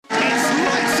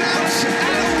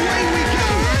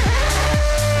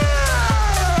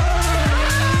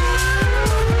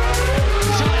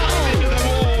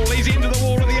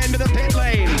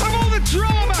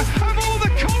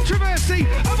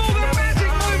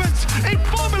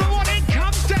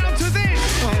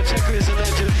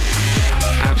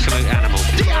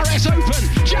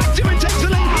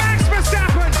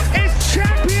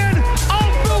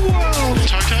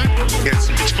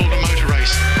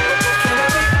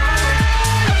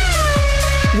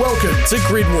Welcome to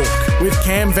Gridwalk with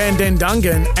Cam van den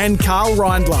Dungen and Carl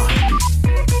Reindler.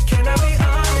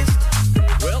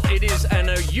 Well, it is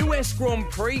a US Grand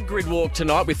Prix Gridwalk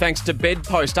tonight with thanks to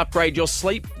Bedpost. Upgrade your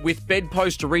sleep with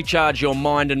Bedpost to recharge your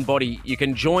mind and body. You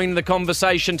can join the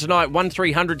conversation tonight,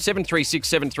 1300 736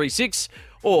 736,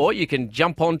 or you can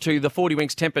jump onto the 40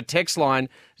 Winks Temper text line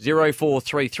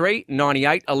 0433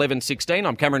 98 11 16.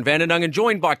 I'm Cameron van den Dungen,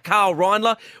 joined by Carl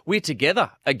Reindler. We're together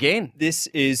again. This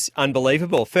is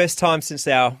unbelievable. First time since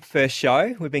our first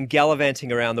show. We've been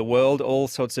gallivanting around the world, all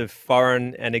sorts of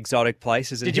foreign and exotic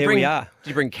places, and we are. Did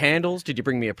you bring candles? Did you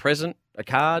bring me a present, a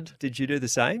card? Did you do the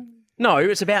same? No,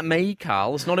 it's about me,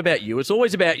 Carl. It's not about you. It's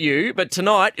always about you. But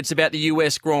tonight, it's about the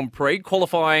US Grand Prix,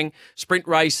 qualifying, sprint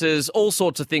races, all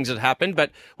sorts of things that happened.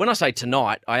 But when I say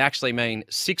tonight, I actually mean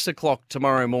 6 o'clock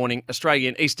tomorrow morning,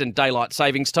 Australian Eastern Daylight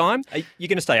Savings Time. Are you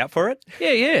going to stay up for it?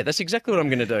 Yeah. That's exactly what I'm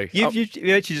going to do. You've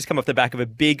actually just come off the back of a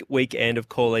big weekend of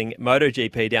calling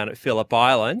MotoGP down at Phillip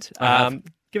Island.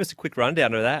 Give us a quick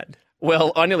rundown of that.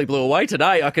 Well, I nearly blew away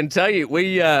today, I can tell you.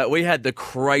 We had the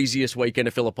craziest weekend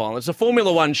of Phillip Island. It's a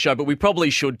Formula One show, but we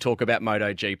probably should talk about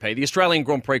MotoGP. The Australian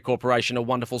Grand Prix Corporation are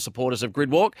wonderful supporters of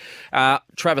Gridwalk.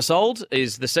 Travis Auld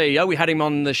is the CEO. We had him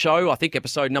on the show, I think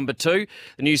episode number 2.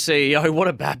 The new CEO, what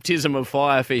a baptism of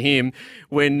fire for him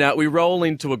when we roll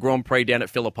into a Grand Prix down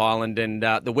at Phillip Island, and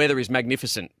the weather is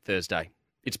magnificent Thursday.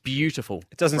 It's beautiful.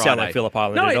 It doesn't sound like Phillip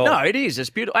Island at all. No, it is. It's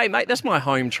beautiful. Hey, mate, that's my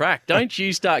home track. Don't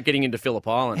you start getting into Phillip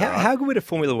Island. How good would a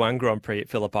Formula One Grand Prix at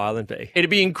Phillip Island be? It'd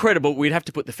be incredible. We'd have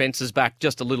to put the fences back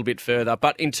just a little bit further.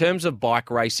 But in terms of bike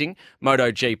racing,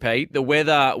 MotoGP, the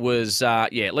weather was,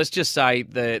 let's just say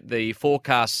the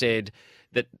forecast said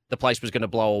that the place was going to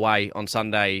blow away on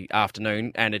Sunday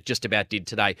afternoon, and it just about did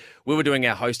today. We were doing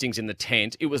our hostings in the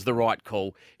tent. It was the right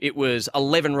call. It was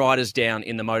 11 riders down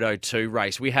in the Moto2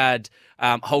 race. We had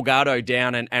Holgado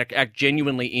down and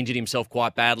genuinely injured himself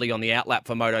quite badly on the outlap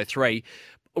for Moto3.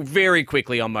 Very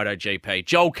quickly on MotoGP,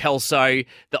 Joel Kelso,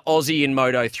 the Aussie in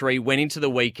Moto3, went into the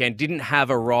weekend, didn't have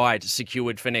a ride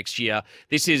secured for next year.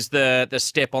 This is the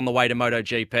step on the way to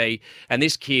MotoGP, and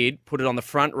this kid put it on the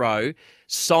front row,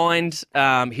 signed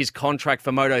his contract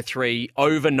for Moto3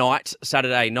 overnight,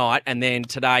 Saturday night, and then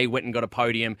today went and got a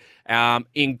podium.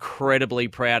 Incredibly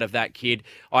proud of that kid.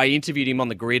 I interviewed him on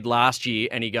the grid last year,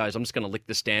 and he goes, I'm just going to lick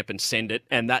the stamp and send it,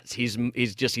 and that's his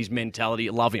mentality.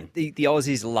 I love him. The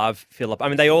Aussies love Phillip. I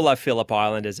mean, they all love Phillip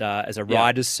Island as a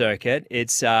riders circuit.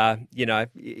 It's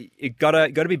you got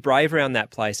to be brave around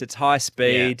that place. It's high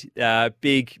speed,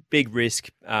 big risk,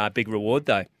 big reward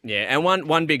though. Yeah, and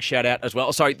one big shout out as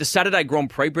well. Sorry, the Saturday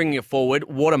Grand Prix, bringing it forward,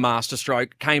 what a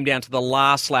masterstroke. Came down to the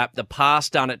last lap, the pass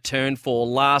done at turn 4,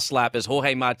 last lap as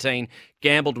Jorge Martin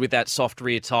gambled with that soft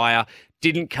rear tyre.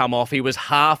 Didn't come off. He was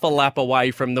half a lap away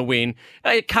from the win.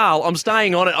 Hey, Carl, I'm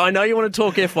staying on it. I know you want to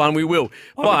talk F1. We will.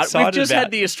 But we've just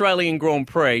had the Australian Grand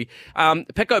Prix.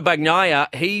 Pecco Bagnaia,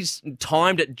 he's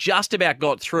timed it, just about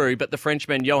got through, but the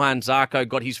Frenchman Johann Zarco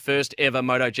got his first ever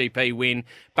MotoGP win,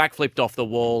 backflipped off the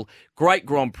wall. Great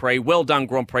Grand Prix. Well done,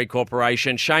 Grand Prix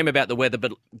Corporation. Shame about the weather,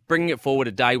 but bringing it forward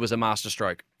a day was a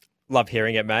masterstroke. Love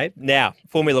hearing it, mate. Now,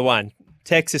 Formula One.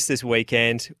 Texas this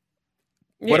weekend.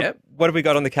 What have we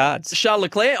got on the cards? Charles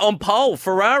Leclerc on pole,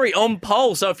 Ferrari on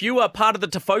pole. So if you are part of the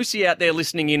Tifosi out there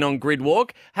listening in on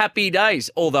Gridwalk, happy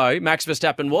days. Although Max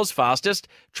Verstappen was fastest,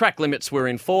 track limits were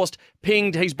enforced,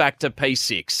 pinged, he's back to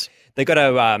P6. They got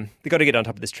to get on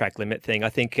top of this track limit thing. I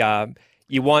think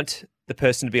you want the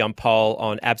person to be on pole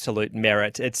on absolute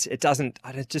merit. I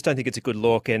just don't think it's a good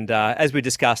look. And as we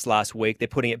discussed last week, they're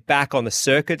putting it back on the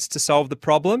circuits to solve the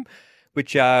problem.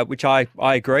 Which I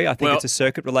agree. I think it's a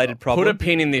circuit-related problem. Put a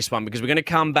pin in this one because we're going to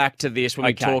come back to this when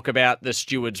we talk about the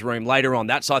steward's room later on.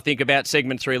 That's, I think, about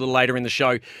segment 3 a little later in the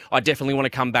show. I definitely want to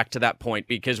come back to that point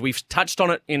because we've touched on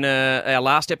it in our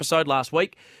last episode last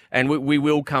week, and we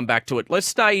will come back to it. Let's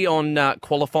stay on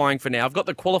qualifying for now. I've got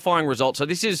the qualifying results. So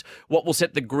this is what will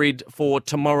set the grid for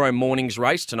tomorrow morning's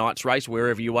race, tonight's race,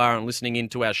 wherever you are and listening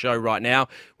into our show right now,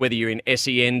 whether you're in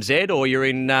SENZ or you're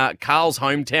in Carl's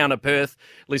hometown of Perth,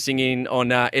 listening in on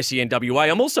SENWA.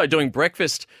 I'm also doing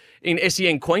breakfast in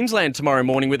SEN Queensland tomorrow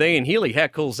morning with Ian Healy. How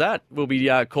cool's that? We'll be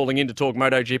calling in to talk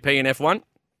MotoGP and F1.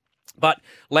 But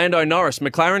Lando Norris,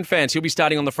 McLaren fans, he'll be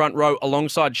starting on the front row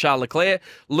alongside Charles Leclerc.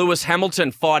 Lewis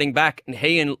Hamilton fighting back, and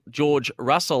he and George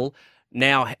Russell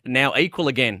now equal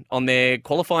again on their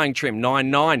qualifying trim,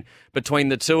 9-9 between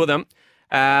the two of them.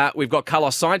 We've got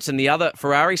Carlos Sainz and the other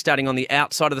Ferrari starting on the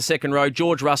outside of the second row.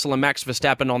 George Russell and Max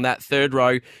Verstappen on that third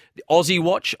row. The Aussie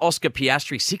watch, Oscar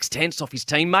Piastri, 6/10 off his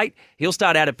teammate. He'll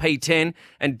start out at P10.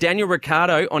 And Daniel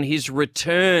Ricciardo on his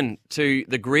return to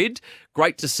the grid.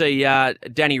 Great to see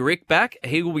Danny Rick back.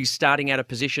 He will be starting out of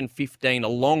position 15, a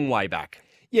long way back.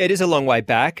 Yeah, it is a long way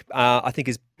back. I think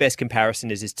his best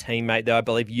comparison is his teammate, though. I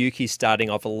believe Yuki's starting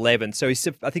off 11. So I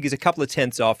think he's a couple of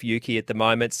tenths off Yuki at the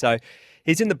moment. So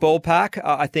he's in the ballpark.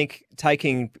 I think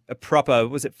taking a proper,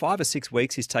 was it 5 or 6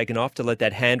 weeks he's taken off to let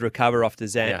that hand recover after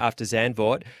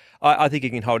Zandvoort. I think he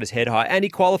can hold his head high. And he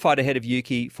qualified ahead of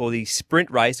Yuki for the sprint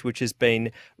race, which has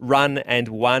been run and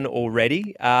won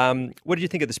already. What did you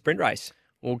think of the sprint race?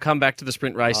 We'll come back to the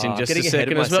sprint race in just a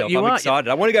second as well. I'm excited.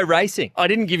 I want to go racing. I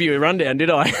didn't give you a rundown, did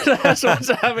I? That's what's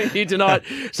happening here tonight.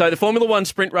 So the Formula One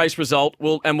sprint race result,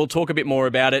 we'll talk a bit more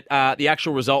about it. The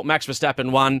actual result, Max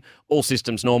Verstappen won, all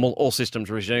systems normal, all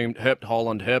systems resumed, Herp,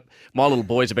 Holland, Herp. My little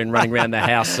boys have been running around the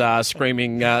house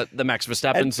screaming the Max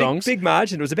Verstappen songs. Big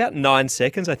margin. It was about 9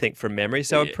 seconds, I think, from memory.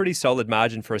 So a pretty solid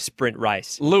margin for a sprint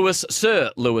race.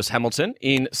 Sir Lewis Hamilton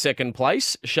in second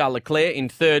place, Charles Leclerc in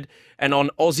third, and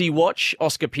on Aussie watch,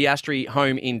 Oscar Piastri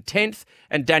home in 10th.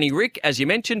 And Danny Rick, as you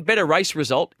mentioned, better race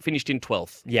result, finished in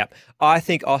 12th. Yeah. I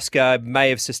think Oscar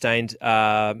may have sustained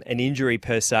an injury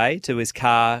per se to his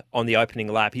car on the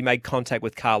opening lap. He made contact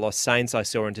with Carlos Sainz, I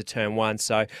saw, into turn 1.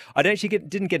 So I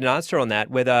didn't get an answer on that,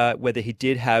 whether he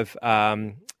did have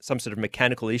some sort of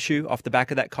mechanical issue off the back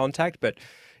of that contact. But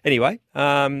anyway,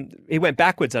 he went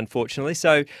backwards, unfortunately.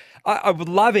 So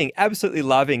I'm absolutely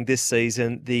loving this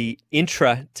season, the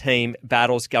intra-team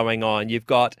battles going on. You've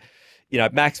got,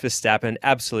 Max Verstappen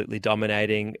absolutely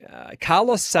dominating.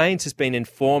 Carlos Sainz has been in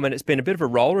form, and it's been a bit of a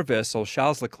role reversal.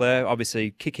 Charles Leclerc,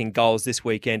 obviously, kicking goals this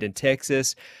weekend in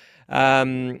Texas.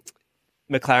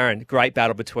 McLaren, great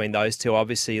battle between those two,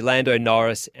 obviously. Lando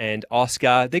Norris and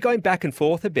Oscar. They're going back and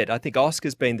forth a bit. I think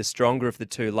Oscar's been the stronger of the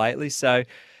two lately. So,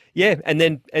 yeah, and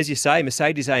then, as you say,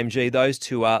 Mercedes-AMG, those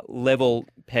two are level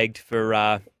pegged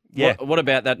for, What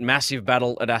about that massive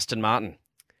battle at Aston Martin?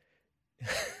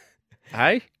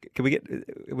 Hey? Can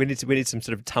we need some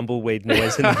sort of tumbleweed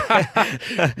noise in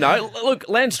there. No, look,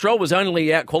 Lance Stroll was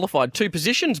only out-qualified 2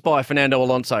 positions by Fernando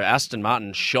Alonso. Aston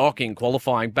Martin, shocking,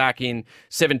 qualifying back in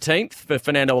 17th for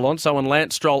Fernando Alonso, and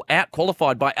Lance Stroll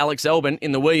out-qualified by Alex Albon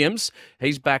in the Williams.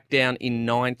 He's back down in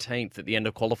 19th at the end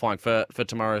of qualifying for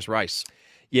tomorrow's race.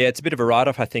 Yeah, it's a bit of a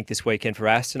write-off, I think, this weekend for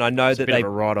Aston. I know it's a bit of a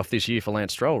write-off this year for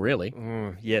Lance Stroll, really.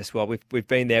 Yes, well, we've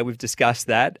been there. We've discussed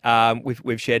that.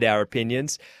 We've shared our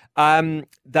opinions.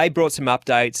 They brought some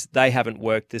updates. They haven't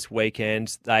worked this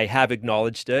weekend. They have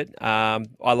acknowledged it.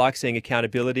 I like seeing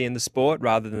accountability in the sport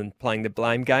rather than playing the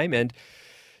blame game, and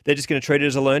they're just going to treat it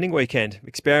as a learning weekend.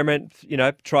 Experiment,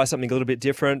 try something a little bit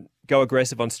different, go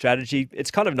aggressive on strategy.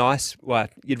 It's kind of nice. Well,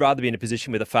 you'd rather be in a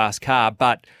position with a fast car,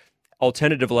 but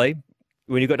alternatively,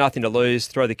 when you've got nothing to lose,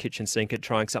 throw the kitchen sink at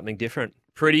trying something different.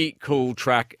 Pretty cool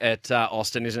track at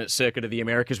Austin, isn't it? Circuit of the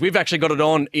Americas. We've actually got it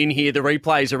on in here, the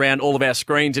replays around all of our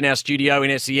screens in our studio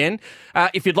in SEN.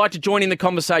 If you'd like to join in the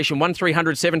conversation,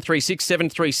 1300 736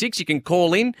 736, you can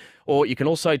call in, or you can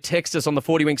also text us on the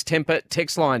 40 Winks Temper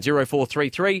text line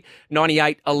 0433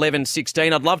 98 11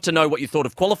 16. I'd love to know what you thought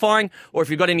of qualifying, or if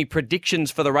you've got any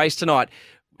predictions for the race tonight,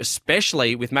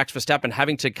 especially with Max Verstappen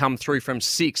having to come through from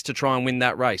 6th to try and win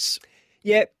that race.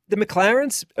 Yeah, the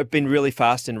McLarens have been really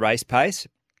fast in race pace.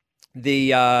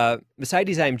 The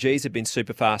Mercedes-AMGs have been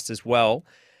super fast as well.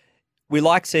 We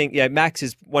like seeing, Max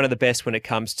is one of the best when it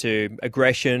comes to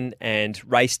aggression and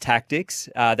race tactics,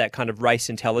 that kind of race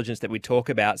intelligence that we talk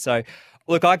about. So,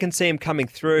 look, I can see him coming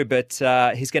through, but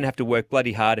he's going to have to work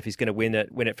bloody hard if he's going to win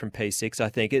it from P6. I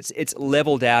think it's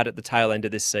leveled out at the tail end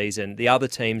of this season. The other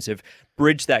teams have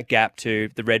bridged that gap to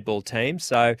the Red Bull team.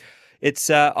 So,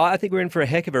 I think we're in for a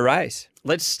heck of a race.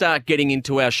 Let's start getting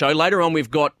into our show. Later on, we've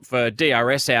got for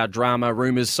DRS, our drama,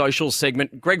 rumours, social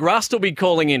segment. Greg Rust will be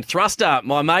calling in. Thruster,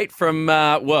 my mate from,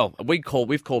 we've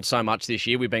called so much this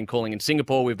year. We've been calling in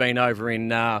Singapore. We've been over in,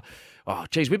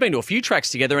 we've been to a few tracks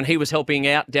together, and he was helping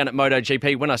out down at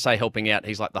MotoGP. When I say helping out,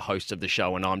 he's like the host of the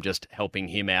show, and I'm just helping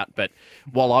him out. But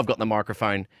while I've got the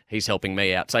microphone, he's helping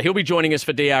me out. So he'll be joining us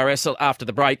for DRS after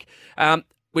the break.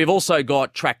 We've also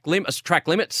got track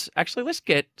limits. Actually, let's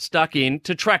get stuck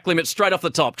into track limits straight off the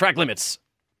top. Track limits.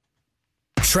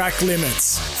 Track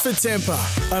limits for Temper,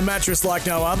 a mattress like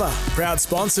no other. Proud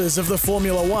sponsors of the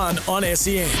Formula One on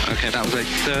SEN. Okay, that was a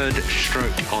third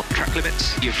stroke on track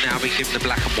limits. You've now been given the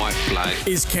black and white flag.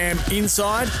 Is Cam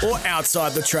inside or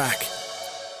outside the track?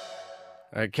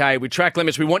 Okay, with Track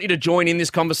Limits, we want you to join in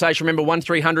this conversation. Remember,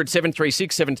 1300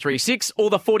 736 736 or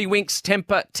the 40 Winks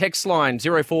Temper text line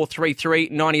 0433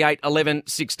 98 11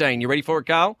 16. You ready for it,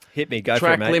 Carl? Hit me, go for it,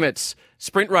 Track mate. Limits,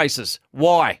 sprint races.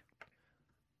 Why?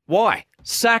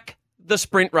 Sack the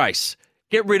sprint race.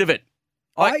 Get rid of it.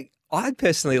 I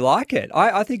personally like it.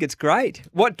 I think it's great.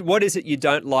 What is it you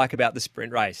don't like about the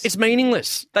sprint race? It's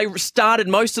meaningless.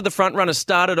 Most of the front runners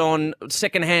started on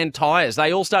second-hand tyres.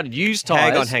 They all started used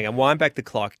tyres. Hang on. Wind back the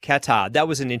clock. Qatar, that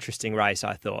was an interesting race,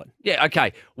 I thought. Yeah,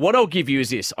 okay. What I'll give you is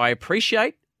this. I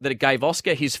appreciate that it gave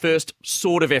Oscar his first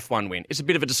sort of F1 win. It's a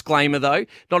bit of a disclaimer, though.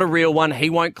 Not a real one. He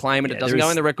won't claim it. It doesn't go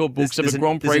in the record books of a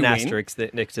Grand Prix win. win. There's an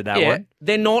asterisk next to that one.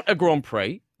 They're not a Grand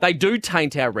Prix. They do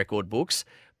taint our record books.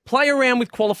 Play around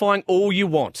with qualifying all you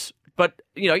want, but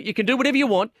you can do whatever you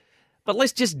want. But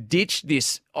let's just ditch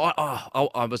this.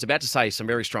 I was about to say some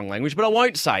very strong language, but I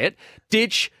won't say it.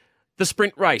 Ditch the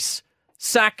sprint race.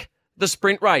 Sack the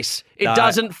sprint race. It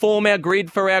doesn't form our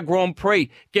grid for our Grand Prix.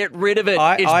 Get rid of it.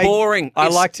 It's boring.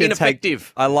 It's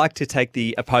ineffective. I like to take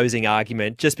the opposing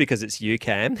argument just because it's you,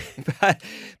 Cam.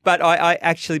 but I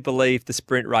actually believe the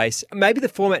sprint race, maybe the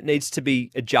format needs to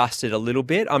be adjusted a little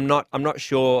bit. I'm not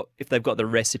sure if they've got the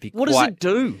recipe What does it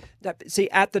do? See,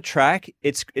 at the track,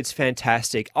 it's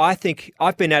fantastic. I think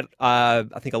I've been at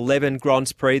 11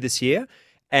 Grands Prix this year,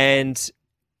 and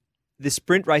the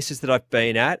sprint races that I've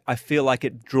been at, I feel like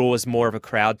it draws more of a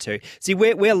crowd to. See,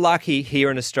 we're lucky here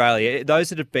in Australia. Those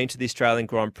that have been to the Australian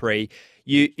Grand Prix,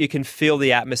 you can feel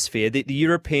the atmosphere. The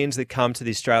Europeans that come to the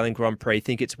Australian Grand Prix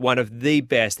think it's one of the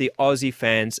best. The Aussie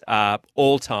fans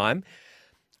all time.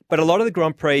 But a lot of the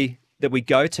Grand Prix that we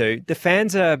go to, the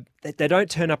fans they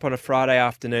don't turn up on a Friday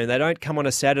afternoon. They don't come on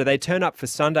a Saturday. They turn up for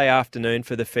Sunday afternoon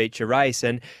for the feature race.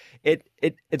 And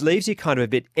it leaves you kind of a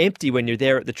bit empty when you're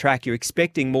there at the track. You're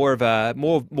expecting more of a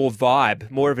more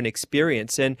vibe, more of an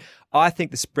experience. And I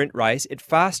think the sprint race, it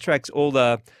fast tracks all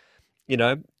the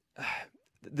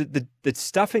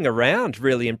stuffing around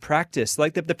really in practice.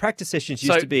 Like the practice sessions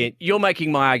used to be. You're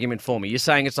making my argument for me. You're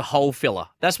saying it's a whole filler.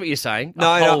 That's what you're saying.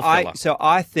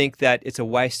 I think that it's a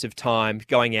waste of time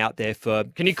going out there for.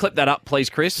 Can you clip that up, please,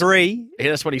 Chris? Three. Yeah,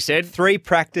 that's what he said. Three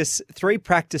practice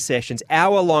sessions,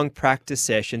 hour-long practice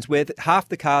sessions where half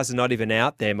the cars are not even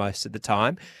out there most of the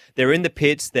time. They're in the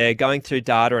pits. They're going through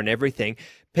data and everything.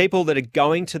 People that are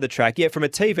going to the track, from a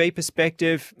TV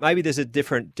perspective, maybe there's a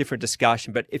different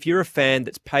discussion. But if you're a fan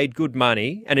that's paid good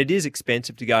money, and it is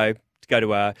expensive to go to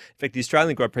in fact, the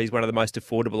Australian Grand Prix is one of the most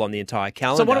affordable on the entire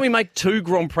calendar. So why don't we make 2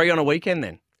 Grand Prix on a weekend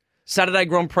then? Saturday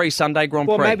Grand Prix, Sunday Grand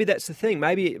Prix. Well, maybe that's the thing.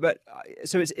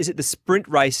 So is it the sprint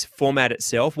race format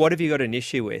itself? What have you got an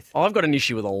issue with? I've got an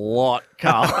issue with a lot,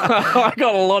 Carl. I've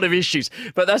got a lot of issues.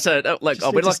 But that's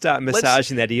start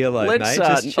massaging that earlobe, mate.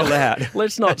 Just chill out.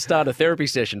 Let's not start a therapy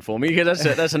session for me, because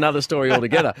that's another story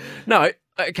altogether. No,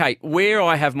 okay. Where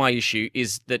I have my issue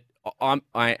is that I'm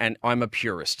a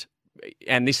purist.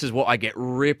 And this is what I get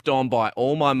ripped on by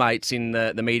all my mates in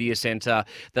the media centre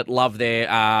that love their,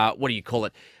 what do you call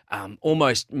it?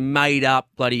 Almost made up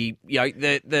bloody,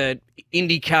 the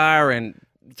IndyCar and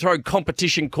throw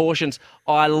competition cautions.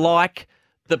 I like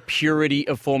the purity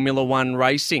of Formula One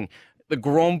racing. The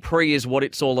Grand Prix is what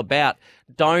it's all about.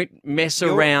 Don't mess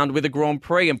around with a Grand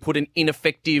Prix and put an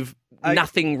ineffective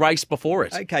nothing race before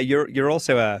it. Okay, you're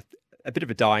also a bit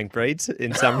of a dying breed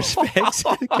in some respects,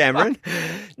 Cameron.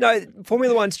 No,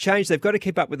 Formula One's changed. They've got to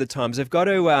keep up with the times. They've got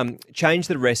to change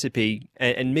the recipe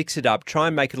and mix it up, try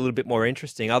and make it a little bit more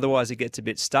interesting. Otherwise, it gets a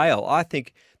bit stale. I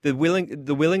think the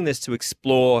willingness to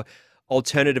explore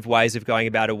alternative ways of going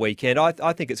about a weekend,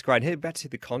 I think it's great. Hey, back to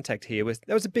the contact here.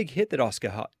 That was a big hit that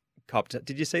Oscar copped.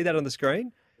 Did you see that on the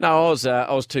screen? No,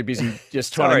 I was too busy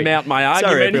just trying to mount my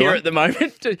argument here at the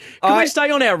moment. Can we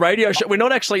stay on our radio show? We're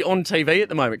not actually on TV at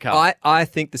the moment, Carl. I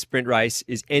think the sprint race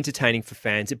is entertaining for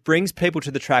fans. It brings people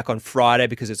to the track on Friday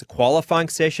because it's a qualifying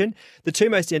session. The two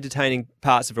most entertaining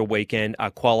parts of a weekend are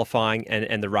qualifying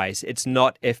and the race. It's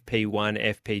not FP1,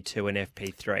 FP2 and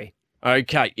FP3.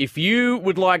 Okay, if you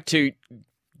would like to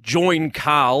join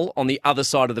Carl on the other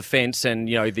side of the fence and,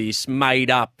 this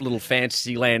made-up little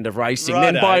fantasy land of racing,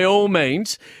 then by all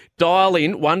means, dial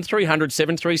in 1300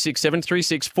 736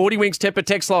 736, 40 Winks Temper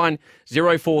text line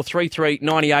 0433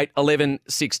 98 11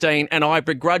 16. And I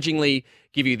begrudgingly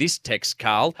give you this text,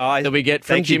 Carl, that we get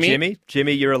from Thank Jimmy. You, Jimmy.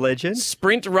 Jimmy, you're a legend.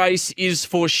 Sprint race is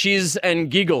for shiz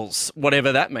and giggles,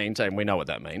 whatever that means. And we know what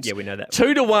that means. Yeah, we know that.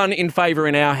 2-1 in favour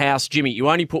in our house. Jimmy, you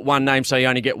only put one name, so you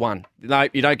only get one. No,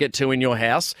 you don't get two in your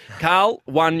house. Carl,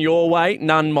 one your way,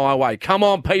 none my way. Come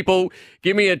on, people.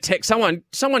 Give me a text.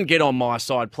 Someone get on my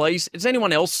side, please. Does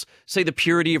anyone else see the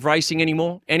purity of racing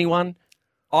anymore? Anyone?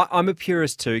 I'm a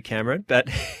purist too, Cameron, but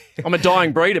I'm a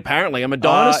dying breed, apparently. I'm a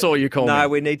dinosaur, you call me. No,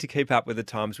 we need to keep up with the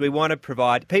times. We want to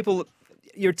provide people,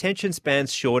 your attention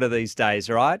span's shorter these days,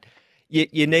 right?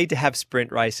 You need to have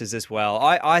sprint races as well.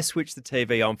 I switch the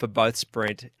TV on for both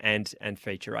sprint and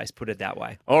feature race, put it that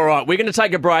way. All right, we're going to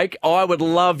take a break. I would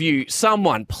love you.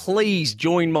 Someone, please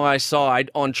join my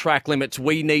side on Track Limits.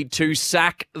 We need to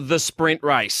sack the sprint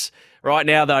race. Right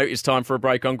now, though, it's time for a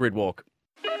break on Gridwalk.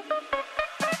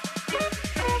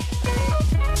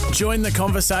 Join the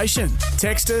conversation.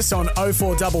 Text us on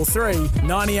 0433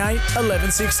 98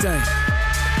 11 16.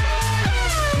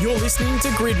 You're listening to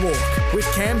Gridwalk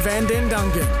with Cam van den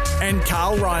Duncan and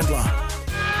Carl Reindler.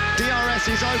 DRS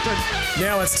is open.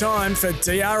 Now it's time for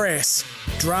DRS.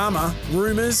 Drama,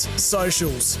 rumours,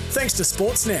 socials. Thanks to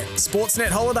Sportsnet. Sportsnet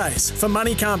Holidays. For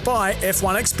money can't buy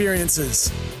F1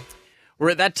 experiences.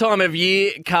 We're at that time of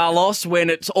year, Carlos,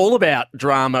 when it's all about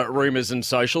drama, rumours and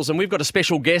socials. And we've got a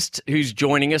special guest who's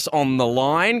joining us on the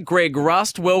line. Greg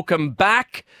Rust, welcome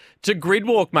back to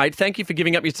Gridwalk, mate. Thank you for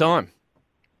giving up your time.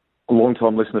 A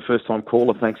long-time listener, first-time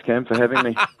caller. Thanks, Cam, for having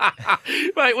me.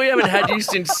 Mate, we haven't had you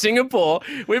since Singapore.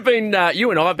 We've been,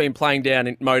 you and I have been playing down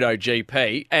in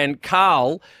MotoGP, and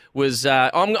Carl was.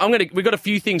 We've got a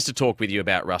few things to talk with you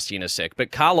about, Rusty, in a sec.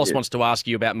 But Carlos wants to ask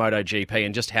you about MotoGP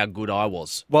and just how good I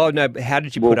was. Well, no, how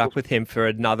did you put up with him for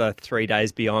another 3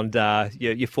 days beyond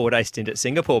your 4-day stint at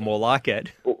Singapore? More like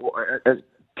it.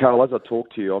 Carl, as I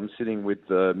talk to you, I'm sitting with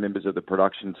members of the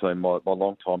production team, my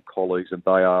long-time colleagues, and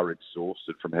they are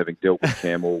exhausted from having dealt with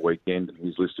Cam all weekend and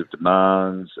his list of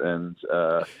demands and,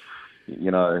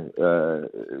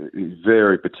 he's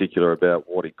very particular about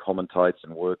what he commentates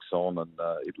and works on, and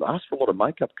it lasts for a lot of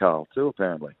makeup, Carl, too,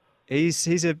 apparently.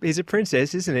 He's a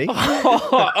princess, isn't he?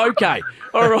 Oh, okay.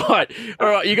 All right.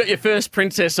 You got your first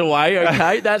princess away.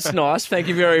 Okay, that's nice. Thank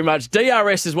you very much.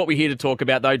 DRS is what we're here to talk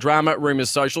about, though. Drama, rumours,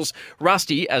 socials.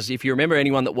 Rusty, as if you remember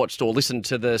anyone that watched or listened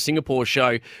to the Singapore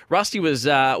show, Rusty was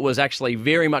actually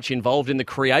very much involved in the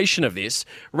creation of this.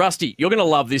 Rusty, you're going to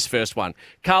love this first one.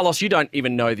 Carlos, you don't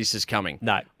even know this is coming.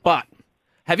 No. But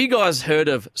have you guys heard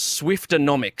of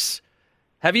Swiftonomics?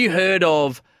 Have you heard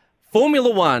of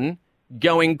Formula One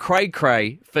going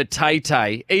cray-cray for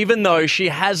Tay-Tay, even though she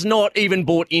has not even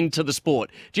bought into the sport?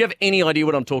 Do you have any idea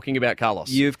what I'm talking about, Carlos?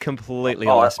 You've completely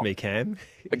lost me, Cam.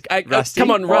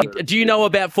 Come on, Rusty. Do you know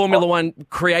about Formula One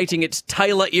creating its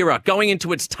Taylor era, going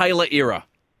into its Taylor era?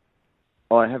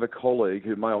 I have a colleague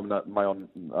who may or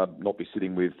not be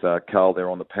sitting with Carl there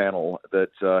on the panel that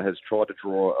has tried to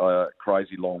draw a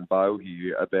crazy long bow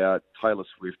here about Taylor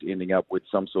Swift ending up with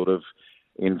some sort of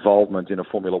involvement in a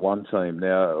Formula One team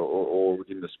now, or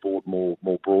in the sport more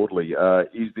broadly.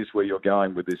 Is this where you're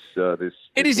going with this?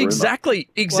 It is exactly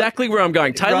where I'm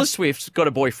going. Taylor Swift's got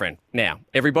a boyfriend now.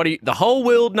 Everybody, the whole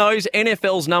world knows.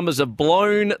 NFL's numbers have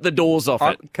blown the doors off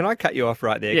it. Can I cut you off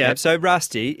right there, Yeah. Cam? So,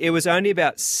 Rusty, it was only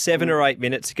about 7 or 8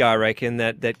 minutes ago, I reckon,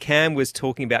 that Cam was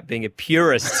talking about being a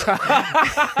purist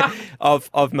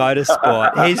of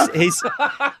motorsport.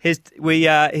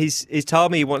 He's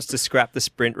told me he wants to scrap the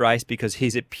sprint race because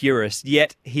he's a purist,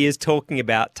 yet he is talking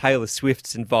about Taylor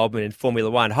Swift's involvement in Formula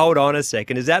One. Hold on a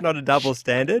second. Is that not a double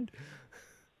standard?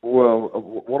 Well,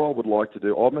 what I would like to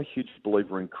do, I'm a huge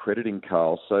believer in crediting,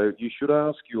 Carl, so you should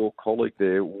ask your colleague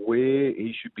there where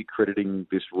he should be crediting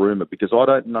this rumour, because I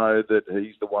don't know that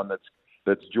he's the one that's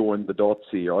joined the dots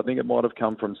here. I think it might have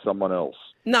come from someone else.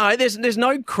 No, there's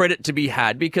no credit to be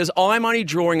had because I'm only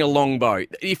drawing a long bow.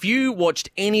 If you watched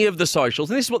any of the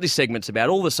socials, and this is what this segment's about,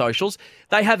 all the socials,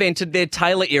 they have entered their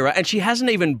Taylor era, and she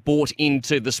hasn't even bought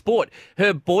into the sport.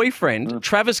 Her boyfriend,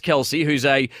 Travis Kelce, who's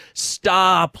a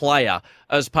star player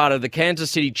as part of the Kansas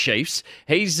City Chiefs,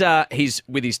 he's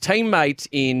with his teammate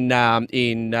in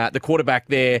the quarterback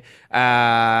there.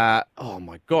 Oh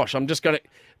my gosh, I'm just going to.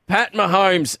 Pat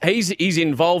Mahomes, he's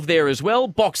involved there as well.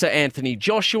 Boxer Anthony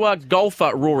Joshua,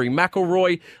 golfer Rory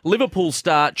McIlroy, Liverpool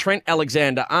star Trent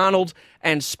Alexander-Arnold,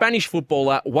 and Spanish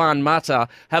footballer Juan Mata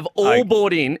have all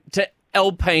bought in to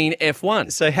Alpine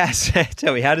F1. So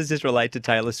tell me, how does this relate to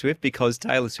Taylor Swift? Because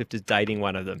Taylor Swift is dating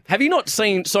one of them. Have you not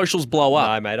seen socials blow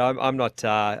up? No, mate, I'm not.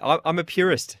 I'm a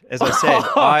purist, as I said.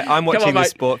 I'm watching the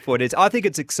sport for what it is. I think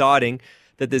it's exciting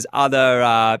that there's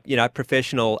other,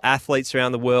 professional athletes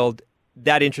around the world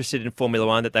that interested in Formula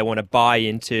One that they want to buy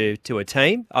into a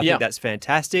team. I think that's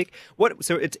fantastic.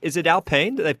 So is it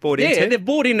Alpine that they've bought into? Yeah, they've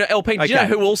bought in Alpine. Okay. Do you know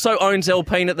who also owns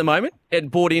Alpine at the moment? It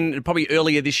bought in probably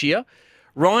earlier this year.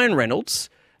 Ryan Reynolds,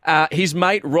 his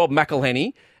mate Rob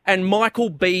McElhenney, and Michael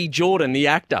B. Jordan, the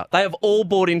actor. They have all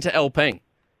bought into Alpine.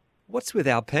 What's with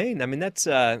Alpine? I mean, that's.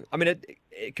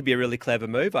 it could be a really clever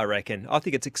move, I reckon. I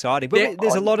think it's exciting. But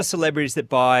there's a lot of celebrities that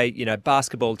buy,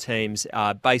 basketball teams,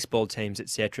 baseball teams,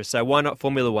 etc. So why not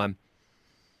Formula One?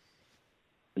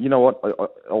 You know what?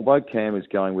 Although Cam is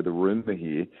going with a rumour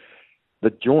here,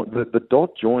 the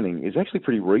dot joining is actually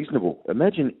pretty reasonable.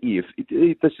 Imagine if,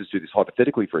 let's just do this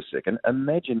hypothetically for a second,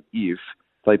 imagine if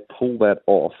they pull that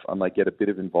off and they get a bit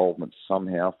of involvement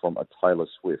somehow from a Taylor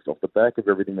Swift off the back of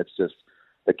everything that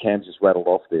Cam's just rattled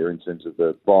off there in terms of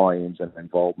the buy-ins and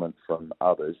involvement from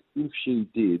others. If she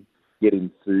did get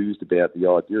enthused about the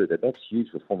idea of that's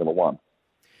huge for Formula One.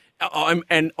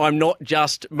 I'm not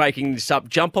just making this up.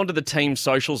 Jump onto the team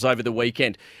socials over the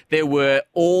weekend. There were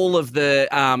all of the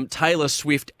Taylor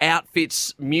Swift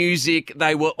outfits, music.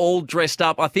 They were all dressed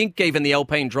up. I think even the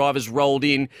Alpine drivers rolled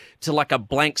in to like a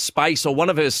blank space or one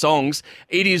of her songs.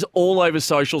 It is all over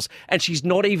socials, and she's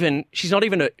not even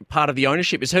a part of the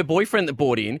ownership. It's her boyfriend that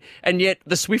bought in, and yet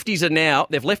the Swifties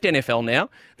they've left NFL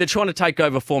now. They're trying to take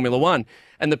over Formula One.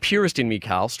 And the purist in me,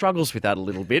 Carl, struggles with that a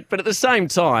little bit. But at the same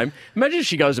time, imagine if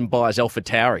she goes and buys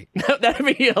AlphaTauri. That'd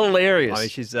be hilarious. I mean,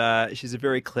 she's a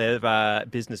very clever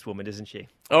businesswoman, isn't she?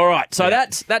 All right, so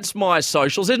that's my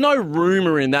socials. There's no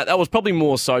rumour in that. That was probably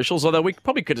more socials, although we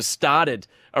probably could have started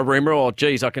a rumour. Oh,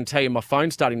 geez, I can tell you my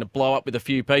phone's starting to blow up with a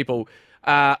few people.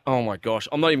 Oh, my gosh.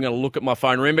 I'm not even going to look at my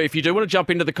phone. Remember, if you do want to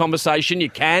jump into the conversation, you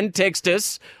can text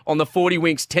us on the 40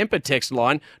 Winks Temper text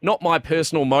line, not my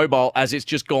personal mobile, as it's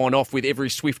just gone off with every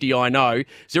Swiftie I know.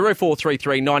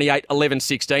 0433 98 11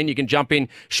 16. You can jump in.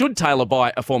 Should Taylor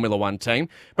buy a Formula One team?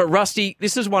 But, Rusty,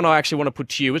 this is one I actually want to put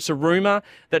to you. It's a rumour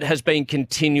that has been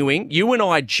continuing. You and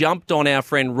I jumped on our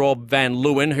friend Rob Van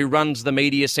Leeuwen, who runs the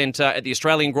media centre at the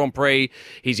Australian Grand Prix.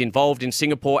 He's involved in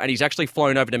Singapore, and he's actually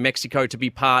flown over to Mexico to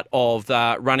be part of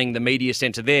running the media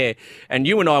centre there. And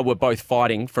you and I were both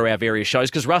fighting for our various shows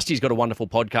because Rusty's got a wonderful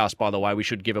podcast, by the way, we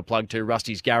should give a plug to,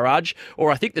 Rusty's Garage. Or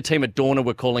I think the team at Dorna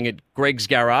were calling it Greg's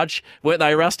Garage. Weren't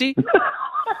they, Rusty? It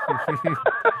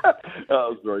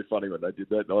was very funny when they did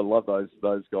that. I love those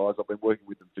guys. I've been working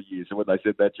with them for years. And when they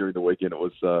said that during the weekend, it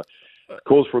was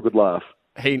cause for a good laugh.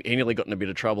 He nearly got in a bit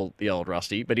of trouble, the old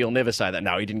Rusty, but he'll never say that.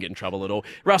 No, he didn't get in trouble at all.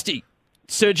 Rusty,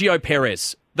 Sergio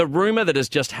Perez, the rumour that has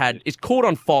just is caught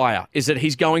on fire is that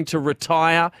he's going to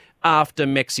retire after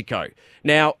Mexico.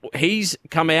 Now, his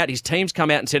team's come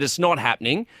out and said it's not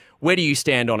happening. Where do you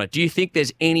stand on it? Do you think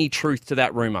there's any truth to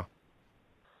that rumour?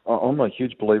 I'm a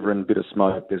huge believer in a bit of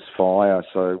smoke, there's fire.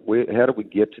 So how did we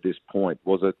get to this point?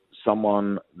 Was it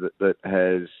someone that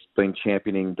has been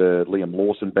championing the Liam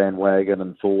Lawson bandwagon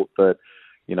and thought that,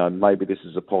 maybe this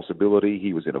is a possibility?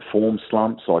 He was in a form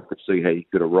slump, so I could see how he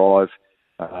could arrive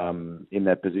in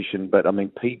that position. But, I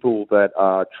mean, people that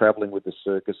are travelling with the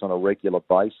circus on a regular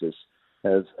basis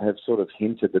have sort of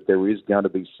hinted that there is going to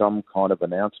be some kind of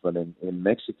announcement in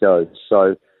Mexico.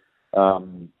 So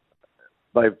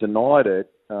they've denied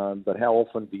it, but how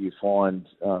often do you find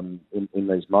in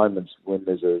these moments when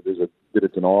there's a bit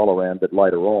of denial around it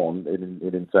later on,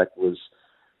 it in fact was,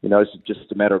 it's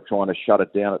just a matter of trying to shut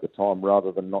it down at the time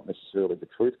rather than not necessarily the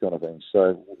truth kind of thing.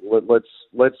 So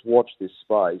let's watch this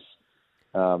space.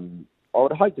 I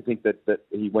would hate to think that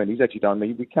when he's actually done,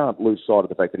 we can't lose sight of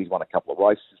the fact that he's won a couple of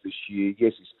races this year.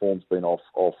 Yes, his form's been off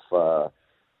par,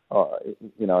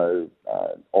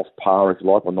 if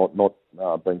you like, or not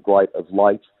been great of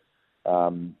late.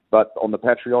 But on the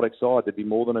patriotic side, there'd be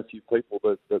more than a few people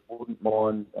that wouldn't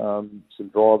mind some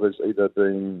drivers either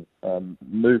being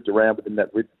moved around within that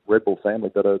Red Bull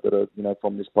family that are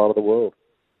from this part of the world.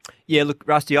 Yeah, look,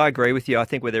 Rusty, I agree with you. I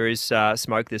think where there is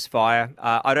smoke, there's fire.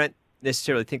 I don't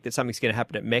necessarily think that something's going to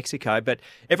happen at Mexico, but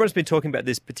everyone's been talking about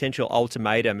this potential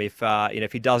ultimatum if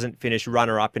he doesn't finish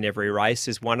runner-up in every race,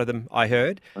 is one of them I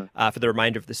heard, for the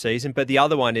remainder of the season. But the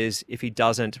other one is if he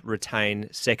doesn't retain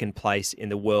second place in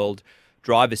the World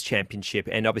Drivers' Championship.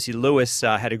 And obviously Lewis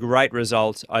had a great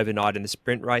result overnight in the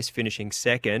sprint race, finishing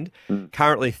second.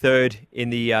 Currently third in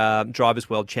the Drivers'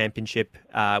 World Championship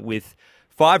with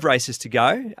 5 races to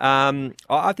go.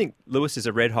 I think Lewis is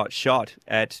a red-hot shot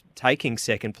at taking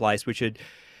second place, which would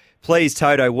please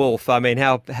Toto Wolff. I mean,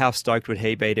 how stoked would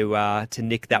he be to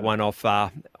nick that one off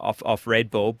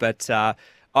Red Bull? But I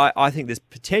think there's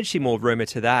potentially more rumour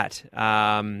to that.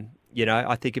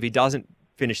 I think if he doesn't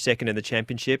finish second in the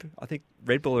championship, I think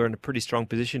Red Bull are in a pretty strong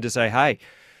position to say, hey,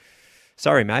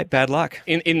 sorry, mate, bad luck.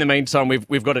 In the meantime,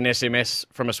 we've got an SMS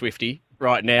from a Swiftie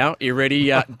right now. You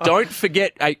ready? Don't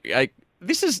forget...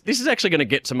 This is actually going to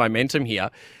get some momentum here.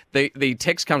 The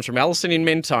text comes from Alison in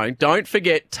Mentone. Don't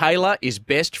forget, Taylor is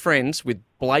best friends with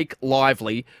Blake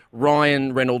Lively,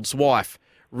 Ryan Reynolds' wife.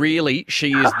 Really,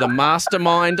 she is the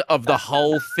mastermind of the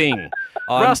whole thing.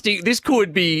 Rusty, this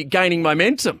could be gaining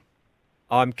momentum.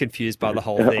 I'm confused by the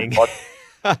whole thing.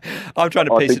 I'm trying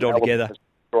to piece it all together.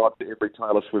 Subscribe to every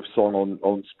Taylor Swift song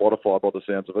on Spotify by the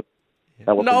sounds of it.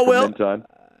 Elephant No, from well, Mentone.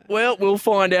 Well, we'll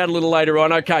find out a little later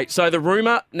on. Okay, so the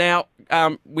rumour now,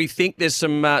 we think there's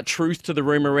some truth to the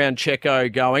rumour around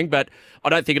Checo going, but I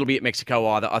don't think it'll be at Mexico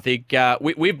either. I think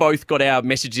we've both got our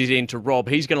messages in to Rob.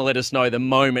 He's going to let us know the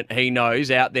moment he knows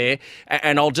out there.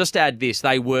 And I'll just add this.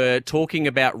 They were talking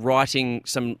about writing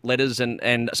some letters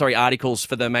and articles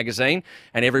for the magazine,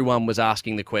 and everyone was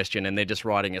asking the question, and they're just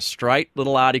writing a straight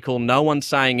little article. No one's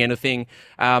saying anything.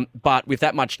 But with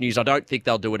that much news, I don't think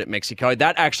they'll do it at Mexico.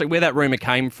 That actually, where that rumour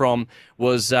came from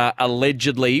was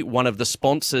allegedly one of the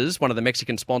sponsors, one of the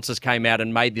Mexican sponsors came out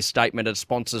and made this statement at a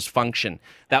sponsors function.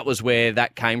 That was where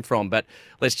that came from. But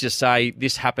let's just say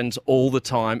this happens all the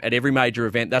time at every major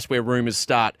event. That's where rumours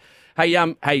start.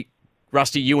 Hey,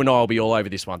 Rusty, you and I will be all over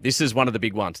this one. This is one of the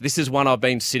big ones. This is one I've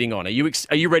been sitting on. Are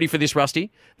you ready for this,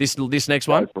 Rusty? This next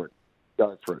one?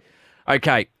 Go for it.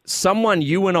 Okay, someone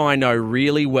you and I know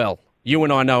really well, you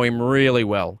and I know him really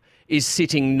well, is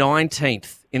sitting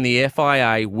 19th in the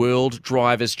FIA World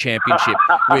Drivers' Championship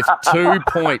with 2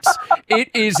 points. It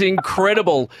is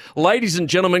incredible. Ladies and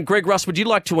gentlemen, Greg Russ, would you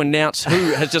like to announce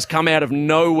who has just come out of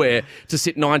nowhere to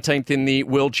sit 19th in the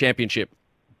World Championship?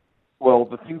 Well,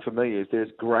 the thing for me is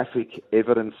there's graphic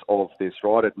evidence of this,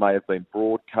 right? It may have been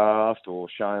broadcast or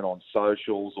shown on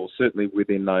socials or certainly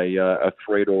within a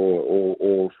thread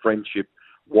or friendship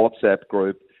WhatsApp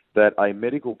group that a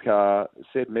medical car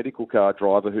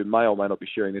driver who may or may not be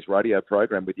sharing this radio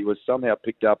program with you has somehow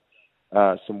picked up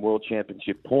some World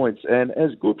Championship points. And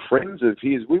as good friends of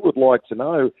his, we would like to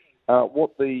know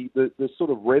what the sort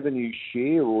of revenue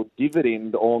share or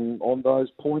dividend on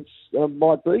those points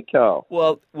might be, Carl.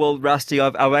 Well, Rusty,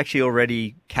 I've actually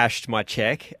already cashed my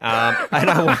check, and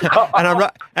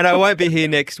I won't be here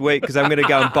next week because I'm going to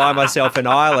go and buy myself an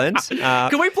island.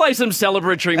 Can we play some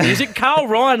celebratory music? Carl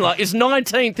Reindler is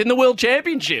 19th in the World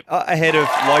Championship. Ahead of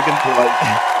Logan.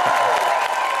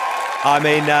 I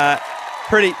mean,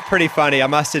 pretty funny, I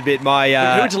must admit. Who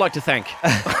would you like to thank?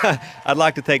 I'd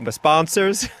like to thank my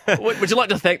sponsors. Would you like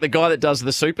to thank the guy that does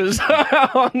the supers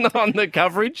on the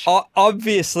coverage?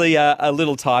 Obviously, a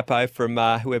little typo from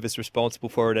whoever's responsible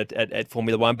for it at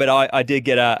Formula One, but I did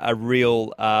get a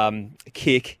real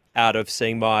kick out of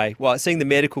seeing the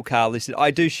medical car listed.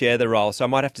 I do share the role, so I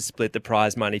might have to split the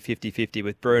prize money 50-50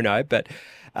 with Bruno, but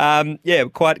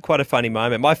quite a funny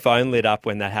moment. My phone lit up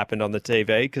when that happened on the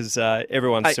TV because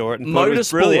everyone saw it and thought it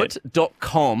was brilliant.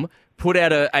 Motorsport.com put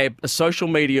out a social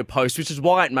media post, which is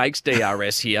why it makes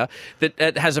DRS here, that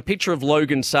it has a picture of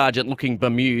Logan Sargent looking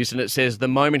bemused, and it says, the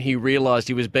moment he realised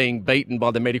he was being beaten by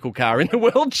the medical car in the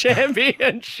World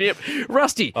Championship.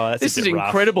 Rusty, this is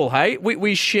incredible, hey?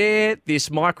 We share this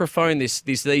microphone,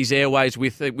 these airways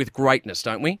with greatness,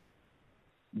 don't we?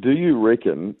 Do you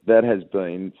reckon that has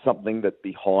been something that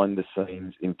behind the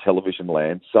scenes in television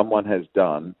land someone has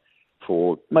done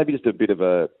for maybe just a bit of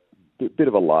a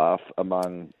laugh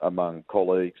among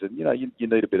colleagues, and you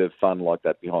need a bit of fun like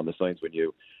that behind the scenes when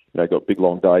you got big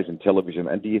long days in television.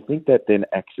 And do you think that then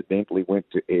accidentally went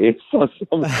to air? So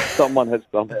someone has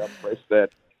somehow pressed that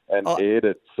and aired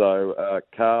it. So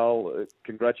Carl,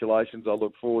 congratulations! I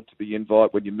look forward to the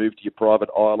invite when you move to your private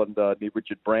island near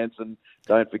Richard Branson.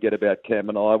 Don't forget about Cam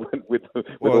and I with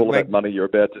all of that money you're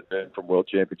about to earn from World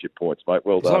Championship points, mate.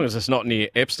 Well done. As long as it's not near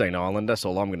Epstein Island, that's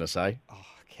all I'm going to say.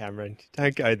 Cameron,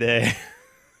 don't go there.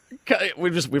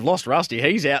 We've lost Rusty.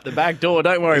 He's out the back door.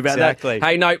 Don't worry about that.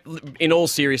 Hey, no, in all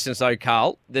seriousness though,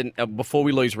 Carl, then before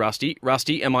we lose Rusty,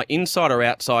 am I inside or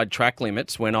outside track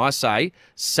limits when I say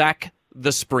sack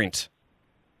the sprint?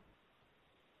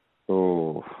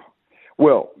 Oh,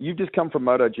 well, you've just come from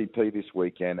MotoGP this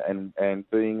weekend and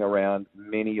being around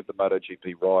many of the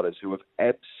MotoGP riders who have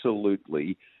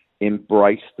absolutely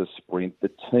embraced the sprint.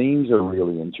 The teams are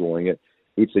really enjoying it.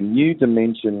 It's a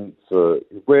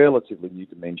relatively new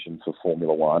dimension for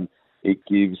Formula One. It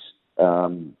gives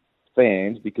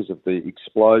fans, because of the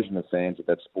explosion of fans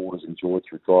that sport has enjoyed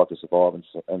through Drive to Survive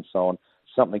and so on,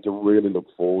 something to really look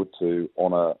forward to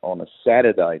on a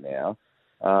Saturday now.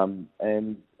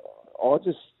 And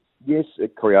yes,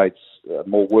 it creates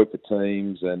more work for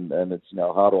teams and it's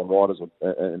harder on riders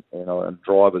and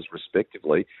drivers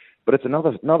respectively. But it's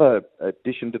another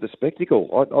addition to the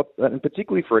spectacle, and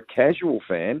particularly for a casual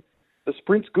fan, the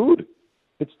sprint's good.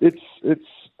 Thank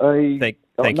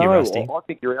you, Rusty. I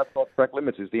think your outside track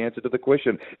limits is the answer to the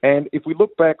question. And if we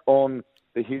look back on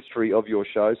the history of your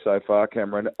show so far,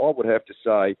 Cameron, I would have to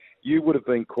say you would have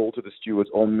been called to the stewards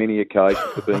on many occasions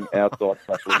for being outside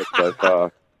track limits so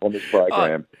far on this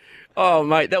program. Oh,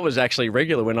 mate, that was actually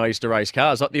regular when I used to race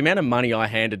cars. Like the amount of money I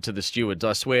handed to the stewards,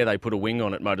 I swear they put a wing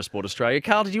on at Motorsport Australia.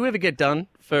 Carl, did you ever get done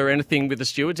for anything with the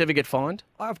stewards? Ever get fined?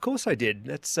 Of course I did.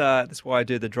 That's why I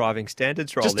do the driving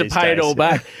standards role Just to these pay it days. all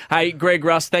back. Hey, Greg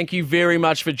Russ, thank you very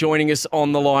much for joining us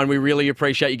on the line. We really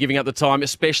appreciate you giving up the time,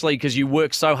 especially because you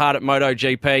work so hard at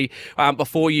MotoGP.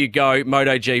 Before you go,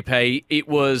 MotoGP, it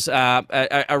was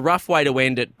a rough way to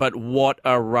end it, but what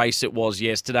a race it was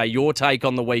yesterday. Your take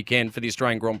on the weekend for the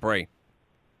Australian Grand Prix?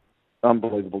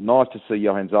 Unbelievable. Nice to see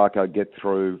Johann Zarco get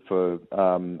through for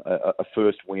a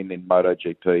first win in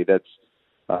MotoGP. That's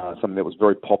something that was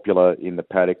very popular in the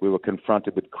paddock. We were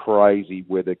confronted with crazy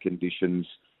weather conditions.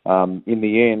 In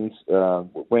the end,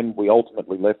 when we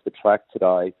ultimately left the track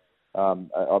today,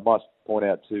 I must point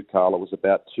out too, Carl, it was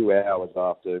about 2 hours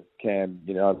after Cam,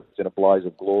 was in a blaze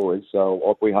of glory,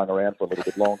 so we hung around for a little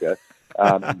bit longer.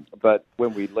 But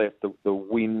when we left, the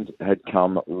wind had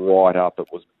come right up. It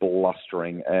was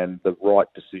blustering, and the right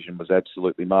decision was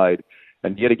absolutely made.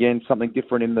 And yet again, something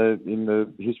different in the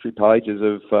history pages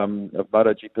of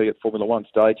MotoGP at Formula One,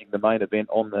 staging the main event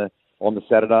on the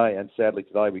Saturday. And sadly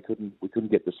today we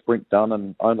couldn't get the sprint done,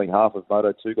 and only half of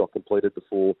Moto2 got completed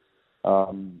before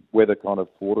weather kind of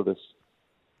thwarted us.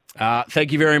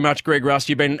 Thank you very much, Greg Russ.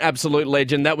 You've been an absolute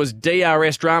legend. That was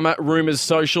DRS Drama Rumours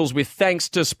Socials with thanks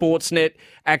to Sportsnet.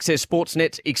 Access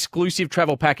Sportsnet's exclusive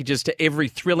travel packages to every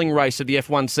thrilling race of the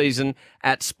F1 season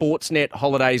at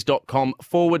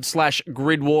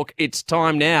sportsnetholidays.com/gridwalk. It's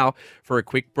time now for a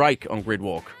quick break on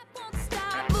Gridwalk.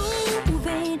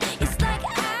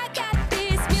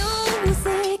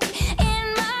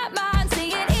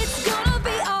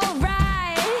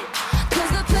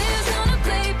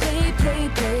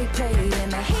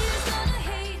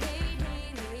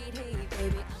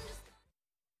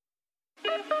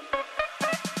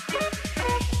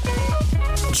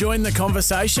 Join the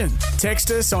conversation. Text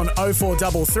us on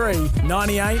 0433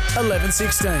 98 11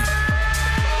 16.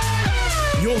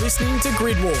 You're listening to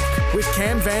Gridwalk with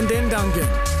Cam Van Den Duncan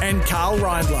and Carl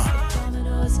Reindler.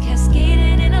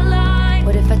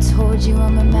 What if I told you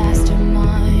I'm a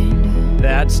mastermind?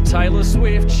 That's Taylor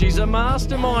Swift. She's a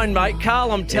mastermind, mate.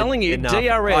 Carl, I'm telling you, Enough.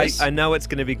 DRS. I know it's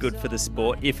going to be good for the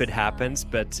sport if it happens,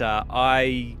 but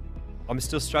I'm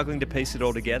still struggling to piece it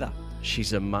all together.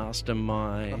 She's a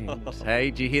mastermind.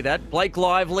 Hey, do you hear that? Blake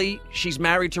Lively, she's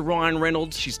married to Ryan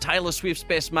Reynolds. She's Taylor Swift's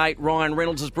best mate. Ryan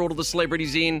Reynolds has brought all the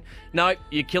celebrities in. No,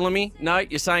 you're killing me. No,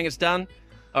 you're saying it's done.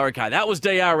 Okay, that was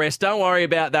DRS. Don't worry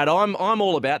about that. I'm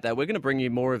all about that. We're going to bring you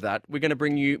more of that. We're going to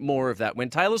bring you more of that. When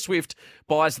Taylor Swift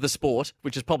buys the sport,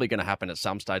 which is probably going to happen at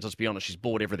some stage, let's be honest, she's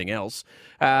bought everything else,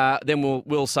 then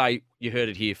we'll say you heard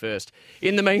it here first.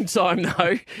 In the meantime,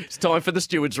 though, it's time for the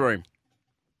Stewards Room.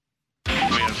 We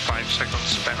have 5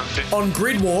 seconds penalty. On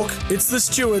Gridwalk, it's the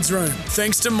Stewards Room.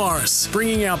 Thanks to Morris,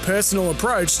 bringing our personal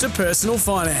approach to personal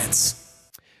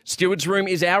finance. Stewards Room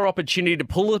is our opportunity to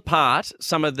pull apart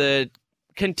some of the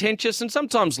contentious and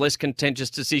sometimes less contentious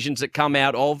decisions that come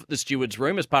out of the Stewards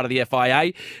Room as part of the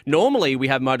FIA. Normally, we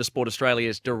have Motorsport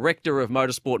Australia's Director of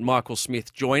Motorsport, Michael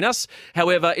Smith, join us.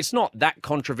 However, it's not that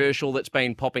controversial that's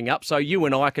been popping up, so you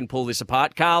and I can pull this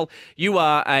apart. Carl, you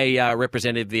are a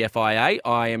representative of the FIA.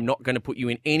 I am not going to put you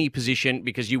in any position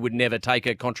because you would never take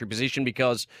a contrary position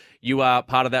because you are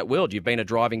part of that world. You've been a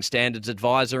driving standards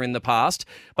advisor in the past.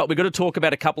 But we've got to talk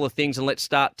about a couple of things and let's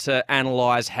start to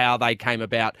analyse how they came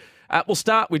about. We'll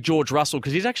start with George Russell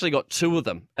because he's actually got 2 of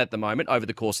them at the moment over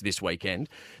the course of this weekend.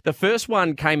 The first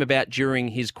one came about during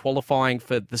his qualifying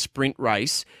for the sprint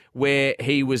race where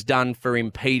he was done for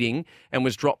impeding and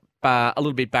was dropped a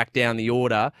little bit back down the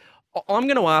order. I'm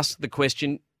going to ask the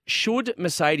question, should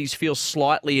Mercedes feel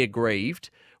slightly aggrieved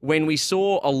when we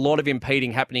saw a lot of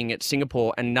impeding happening at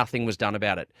Singapore and nothing was done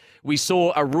about it? We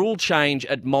saw a rule change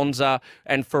at Monza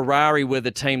and Ferrari were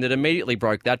the team that immediately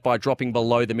broke that by dropping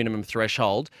below the minimum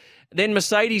threshold. Then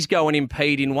Mercedes go and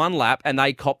impede in one lap and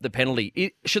they cop the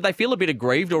penalty. Should they feel a bit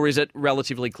aggrieved or is it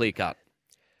relatively clear-cut?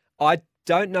 I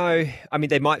don't know. I mean,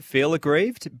 they might feel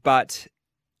aggrieved, but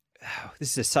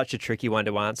this is such a tricky one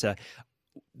to answer.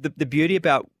 The beauty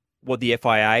about what the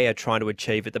FIA are trying to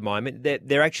achieve at the moment,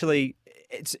 they're actually...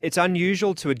 It's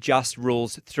unusual to adjust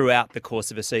rules throughout the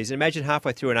course of a season. Imagine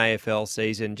halfway through an AFL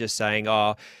season just saying,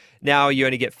 oh, now you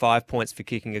only get 5 points for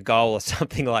kicking a goal or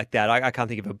something like that. I can't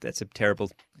think of that's a terrible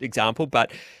example,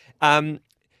 but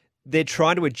they're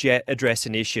trying to address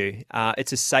an issue.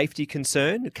 It's a safety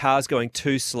concern. Cars going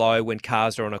too slow when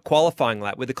cars are on a qualifying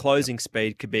lap where the closing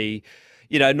speed could be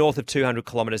north of 200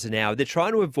 kilometres an hour. They're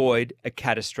trying to avoid a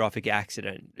catastrophic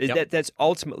accident. Yep. That's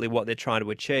ultimately what they're trying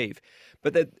to achieve.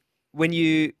 But when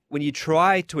you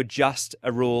try to adjust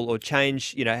a rule or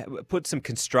change, put some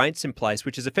constraints in place,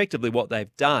 which is effectively what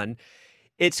they've done,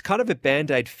 it's kind of a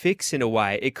Band-Aid fix in a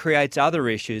way. It creates other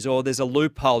issues, or there's a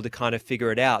loophole to kind of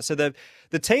figure it out. So the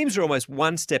teams are almost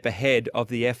one step ahead of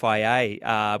the FIA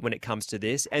when it comes to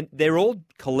this, and they're all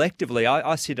collectively.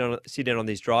 I sit in on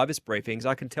these drivers' briefings.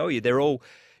 I can tell you they're all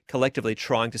collectively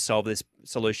trying to solve this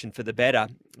solution for the better,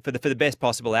 for the best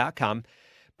possible outcome,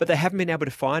 but they haven't been able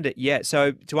to find it yet.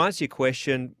 So to answer your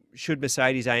question, should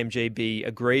Mercedes-AMG be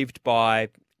aggrieved by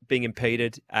being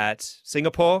impeded at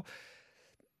Singapore?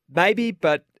 Maybe,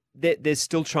 but they're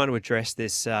still trying to address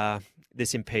this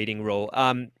impeding rule.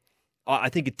 I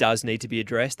think it does need to be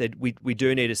addressed. That we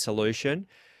do need a solution,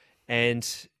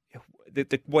 and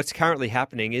what's currently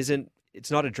happening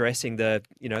it's not addressing the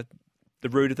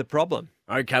root of the problem.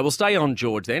 Okay, we'll stay on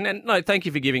George then. And no, thank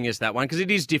you for giving us that one, because it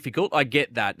is difficult. I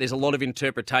get that. There's a lot of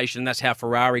interpretation. That's how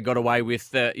Ferrari got away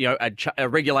with a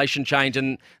regulation change,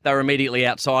 and they were immediately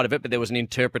outside of it, but there was an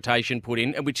interpretation put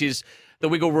in, which is the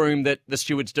wiggle room that the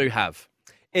stewards do have.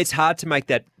 It's hard to make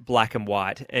that black and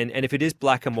white. And if it is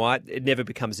black and white, it never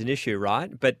becomes an issue,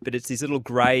 right? But it's these little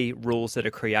grey rules that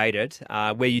are created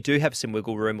where you do have some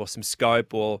wiggle room or some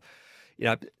scope or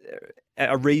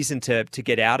a reason to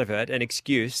get out of it, an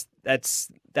excuse. That's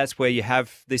where you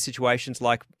have these situations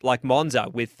like Monza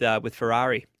with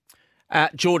Ferrari.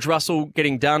 George Russell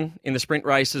getting done in the sprint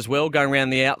race as well, going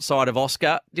around the outside of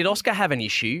Oscar. Did Oscar have an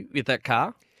issue with that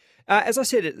car? As I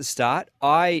said at the start,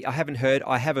 I haven't heard.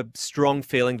 I have a strong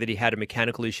feeling that he had a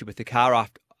mechanical issue with the car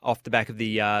off the back of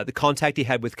the contact he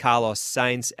had with Carlos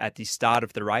Sainz at the start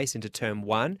of the race into turn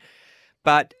 1.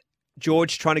 But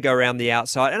George trying to go around the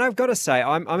outside, and I've got to say,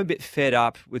 I'm a bit fed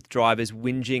up with drivers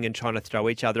whinging and trying to throw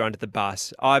each other under the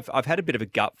bus. I've had a bit of a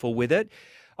gutful with it.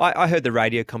 I heard the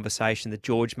radio conversation that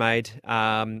George made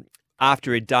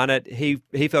after he'd done it.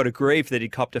 He felt aggrieved that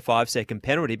he'd copped a 5-second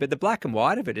penalty, but the black and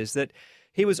white of it is that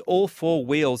he was all 4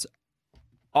 wheels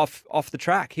off the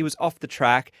track. He was off the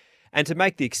track, and to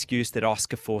make the excuse that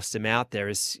Oscar forced him out there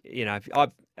is,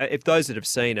 if those that have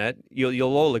seen it,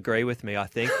 you'll all agree with me. I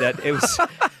think that it was.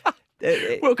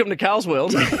 Welcome to Carl's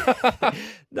world.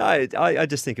 No, I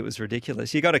just think it was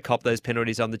ridiculous. You got to cop those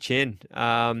penalties on the chin.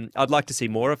 I'd like to see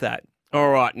more of that. All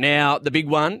right, now the big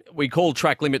one, we call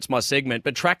track limits my segment,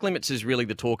 but track limits is really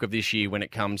the talk of this year when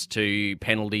it comes to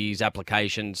penalties,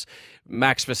 applications.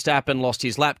 Max Verstappen lost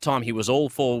his lap time. He was all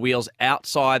 4 wheels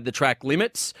outside the track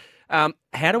limits.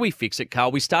 How do we fix it,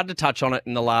 Carl? We started to touch on it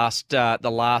in the last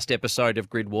episode of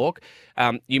Grid Walk.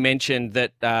 You mentioned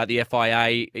that the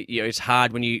FIA, it's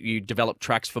hard when you develop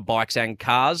tracks for bikes and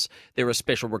cars. There are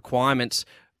special requirements.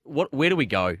 Where do we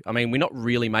go? I mean, we're not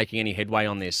really making any headway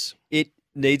on this. It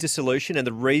needs a solution, and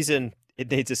the reason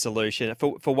it needs a solution,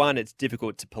 for one, it's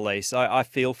difficult to police. I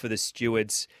feel for the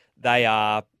stewards. They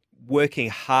are working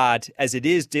hard as it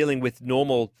is dealing with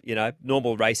normal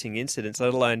racing incidents,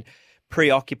 let alone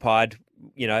preoccupied,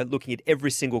 looking at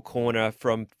every single corner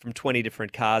from 20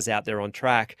 different cars out there on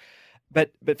track.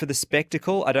 But for the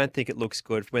spectacle, I don't think it looks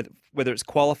good, whether it's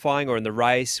qualifying or in the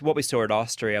race. What we saw at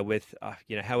Austria with,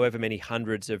 however many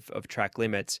hundreds of track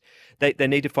limits, they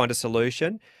need to find a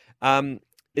solution.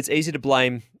 It's easy to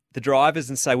blame the drivers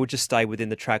and say, we'll just stay within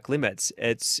the track limits.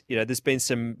 It's, there's been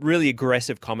some really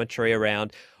aggressive commentary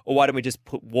around, or why don't we just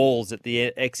put walls at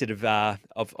the exit of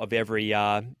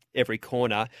every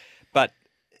corner? But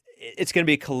it's going to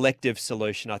be a collective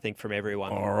solution, I think, from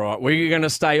everyone. All right. We're going to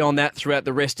stay on that throughout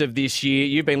the rest of this year.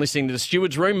 You've been listening to the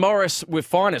Stewards Room. Morris with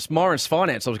Finance. Morris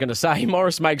Finance, I was going to say.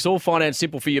 Morris makes all finance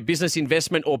simple for your business,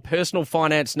 investment or personal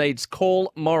finance needs.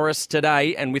 Call Morris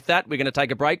today. And with that, we're going to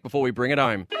take a break before we bring it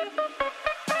home.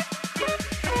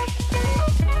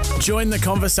 Join the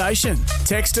conversation.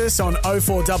 Text us on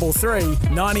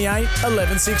 0433 98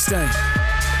 11 16.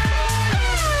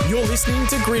 You're listening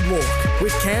to Grid Walk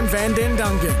with Cam van den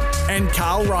Dungen and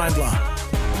Carl Reindler.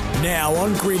 Now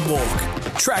on Grid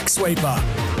Walk, Track Sweeper.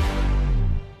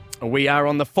 We are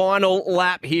on the final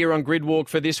lap here on Grid Walk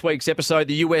for this week's episode,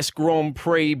 the US Grand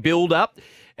Prix build-up.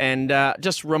 And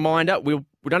just a reminder, we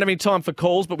don't have any time for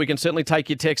calls, but we can certainly take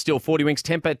your text still. 40 Winks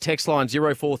Temper, text line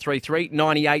 0433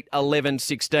 98 11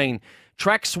 16.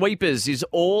 Track Sweepers is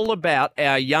all about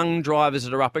our young drivers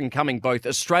that are up and coming, both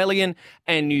Australian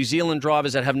and New Zealand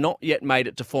drivers that have not yet made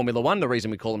it to Formula One. The reason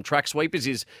we call them Track Sweepers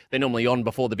is they're normally on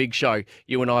before the big show.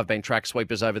 You and I have been Track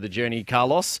Sweepers over the journey,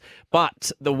 Carlos.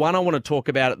 But the one I want to talk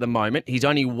about at the moment, he's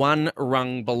only one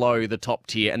rung below the top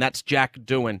tier, and that's Jack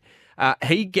Doohan.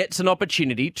 He gets an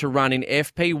opportunity to run in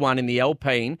FP1 in the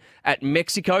Alpine at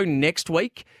Mexico next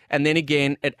week and then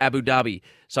again at Abu Dhabi.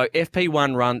 So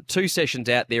FP1 run 2 sessions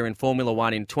out there in Formula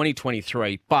One in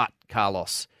 2023. But,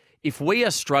 Carlos, if we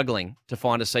are struggling to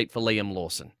find a seat for Liam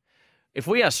Lawson, if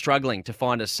we are struggling to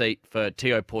find a seat for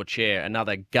Théo Pourchaire,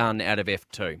 another gun out of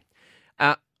F2,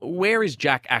 where is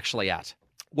Jack actually at?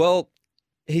 Well,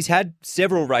 he's had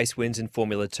several race wins in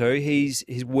Formula 2.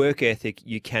 His work ethic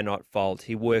you cannot fault.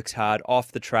 He works hard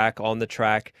off the track, on the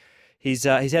track. He's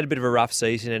had a bit of a rough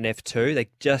season in F2. They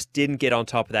just didn't get on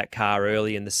top of that car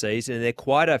early in the season, and they're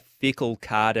quite a fickle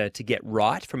car to get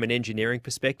right from an engineering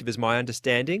perspective, is my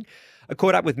understanding. I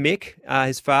caught up with Mick,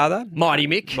 his father. Mighty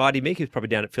Mick. Mighty Mick, who's probably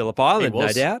down at Phillip Island, no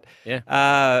doubt. Yeah.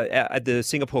 At the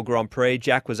Singapore Grand Prix,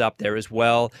 Jack was up there as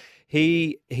well.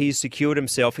 He's secured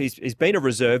himself. He's been a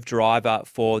reserve driver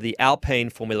for the Alpine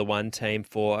Formula One team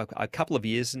for a couple of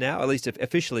years now, at least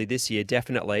officially this year,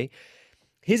 definitely.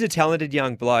 He's a talented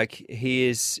young bloke. He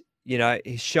is,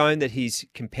 he's shown that he's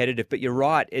competitive. But you're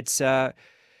right. It's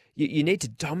you need to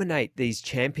dominate these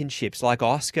championships like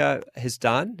Oscar has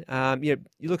done. You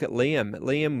look at Liam.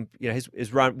 Liam,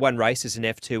 has won races in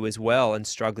F2 as well and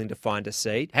struggling to find a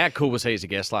seat. How cool was he as a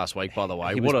guest last week, by the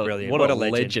way? He was brilliant. What a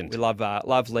legend. We love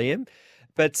Liam.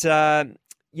 But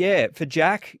for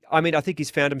Jack, I think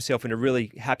he's found himself in a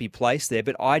really happy place there.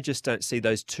 But I just don't see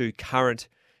those two current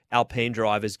Alpine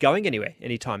drivers going anywhere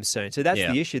anytime soon. So that's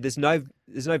the issue. There's no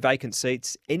vacant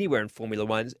seats anywhere in Formula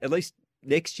One. At least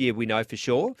next year we know for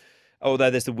sure. Although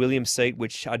there's the Williams seat,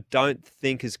 which I don't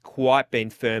think has quite been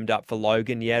firmed up for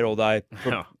Logan yet. Although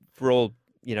for all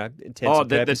intents and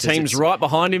purposes, the team's right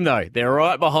behind him though. They're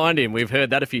right behind him. We've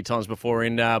heard that a few times before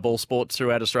in ball sports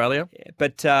throughout Australia. Yeah,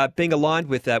 but being aligned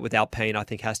with Alpine, I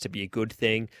think, has to be a good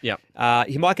thing. Yeah,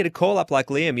 he might get a call up like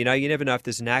Liam. You never know if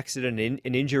there's an accident,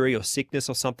 an injury, or sickness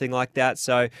or something like that.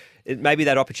 So it may be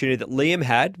that opportunity that Liam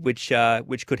had, which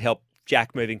could help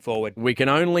Jack moving forward. We can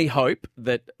only hope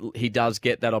that he does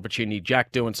get that opportunity,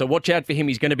 Jack doing. So watch out for him.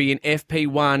 He's going to be in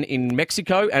FP1 in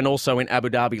Mexico and also in Abu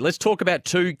Dhabi. Let's talk about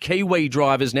two Kiwi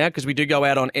drivers now because we do go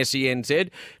out on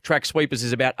SENZ. Track Sweepers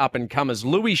is about up-and-comers.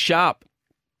 Louis Sharp,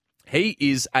 he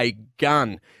is a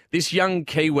gun. This young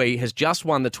Kiwi has just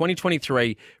won the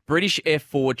 2023 British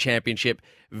F4 Championship.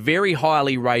 Very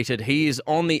highly rated. He is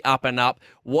on the up and up.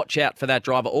 Watch out for that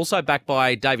driver. Also backed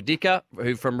by David Dicker,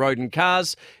 who from Roden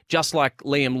Cars. Just like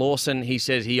Liam Lawson, he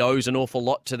says he owes an awful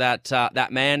lot to that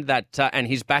man and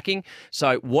his backing.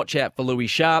 So watch out for Louis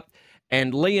Sharp.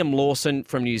 And Liam Lawson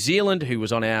from New Zealand, who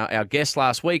was on our guest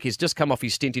last week, has just come off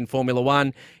his stint in Formula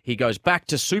One. He goes back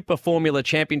to Super Formula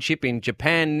Championship in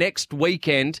Japan next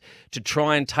weekend to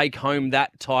try and take home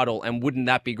that title. And wouldn't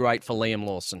that be great for Liam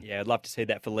Lawson? Yeah, I'd love to see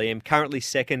that for Liam. Currently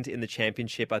second in the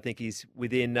championship. I think he's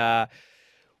within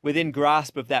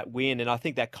grasp of that win. And I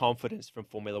think that confidence from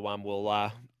Formula One will,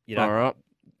 All right.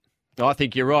 I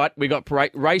think you're right. We got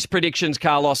race predictions,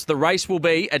 Carlos. The race will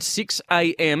be at 6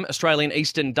 a.m. Australian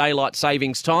Eastern Daylight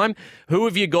Savings Time. Who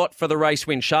have you got for the race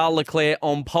win? Charles Leclerc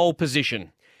on pole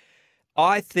position.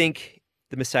 I think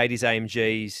the Mercedes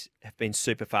AMGs have been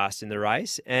super fast in the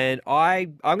race. And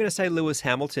I'm going to say Lewis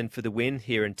Hamilton for the win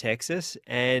here in Texas.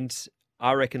 And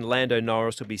I reckon Lando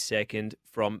Norris will be second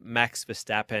from Max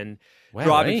Verstappen. Wow,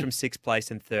 driving from sixth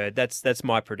place and third. That's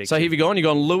my prediction. So here you gone. You've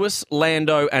gone Lewis,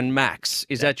 Lando, and Max.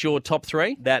 Is that your top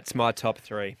three? That's my top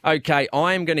three. Okay,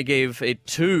 I'm going to give it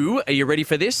to, are you ready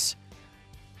for this?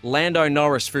 Lando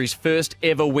Norris for his first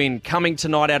ever win, coming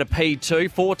tonight out of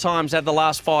P2. 4 times out of the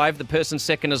last 5, the person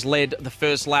second has led the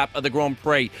first lap of the Grand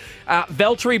Prix.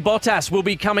 Valtteri Bottas will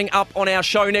be coming up on our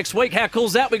show next week. How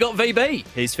cool's that? We got VB.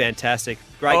 He's fantastic.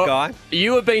 Great guy.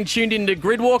 You have been tuned into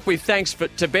Gridwalk with thanks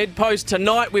to Bedpost.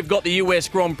 Tonight we've got the US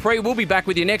Grand Prix. We'll be back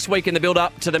with you next week in the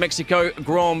build-up to the Mexico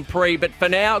Grand Prix. But for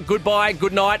now, goodbye,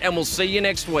 good night, and we'll see you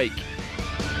next week.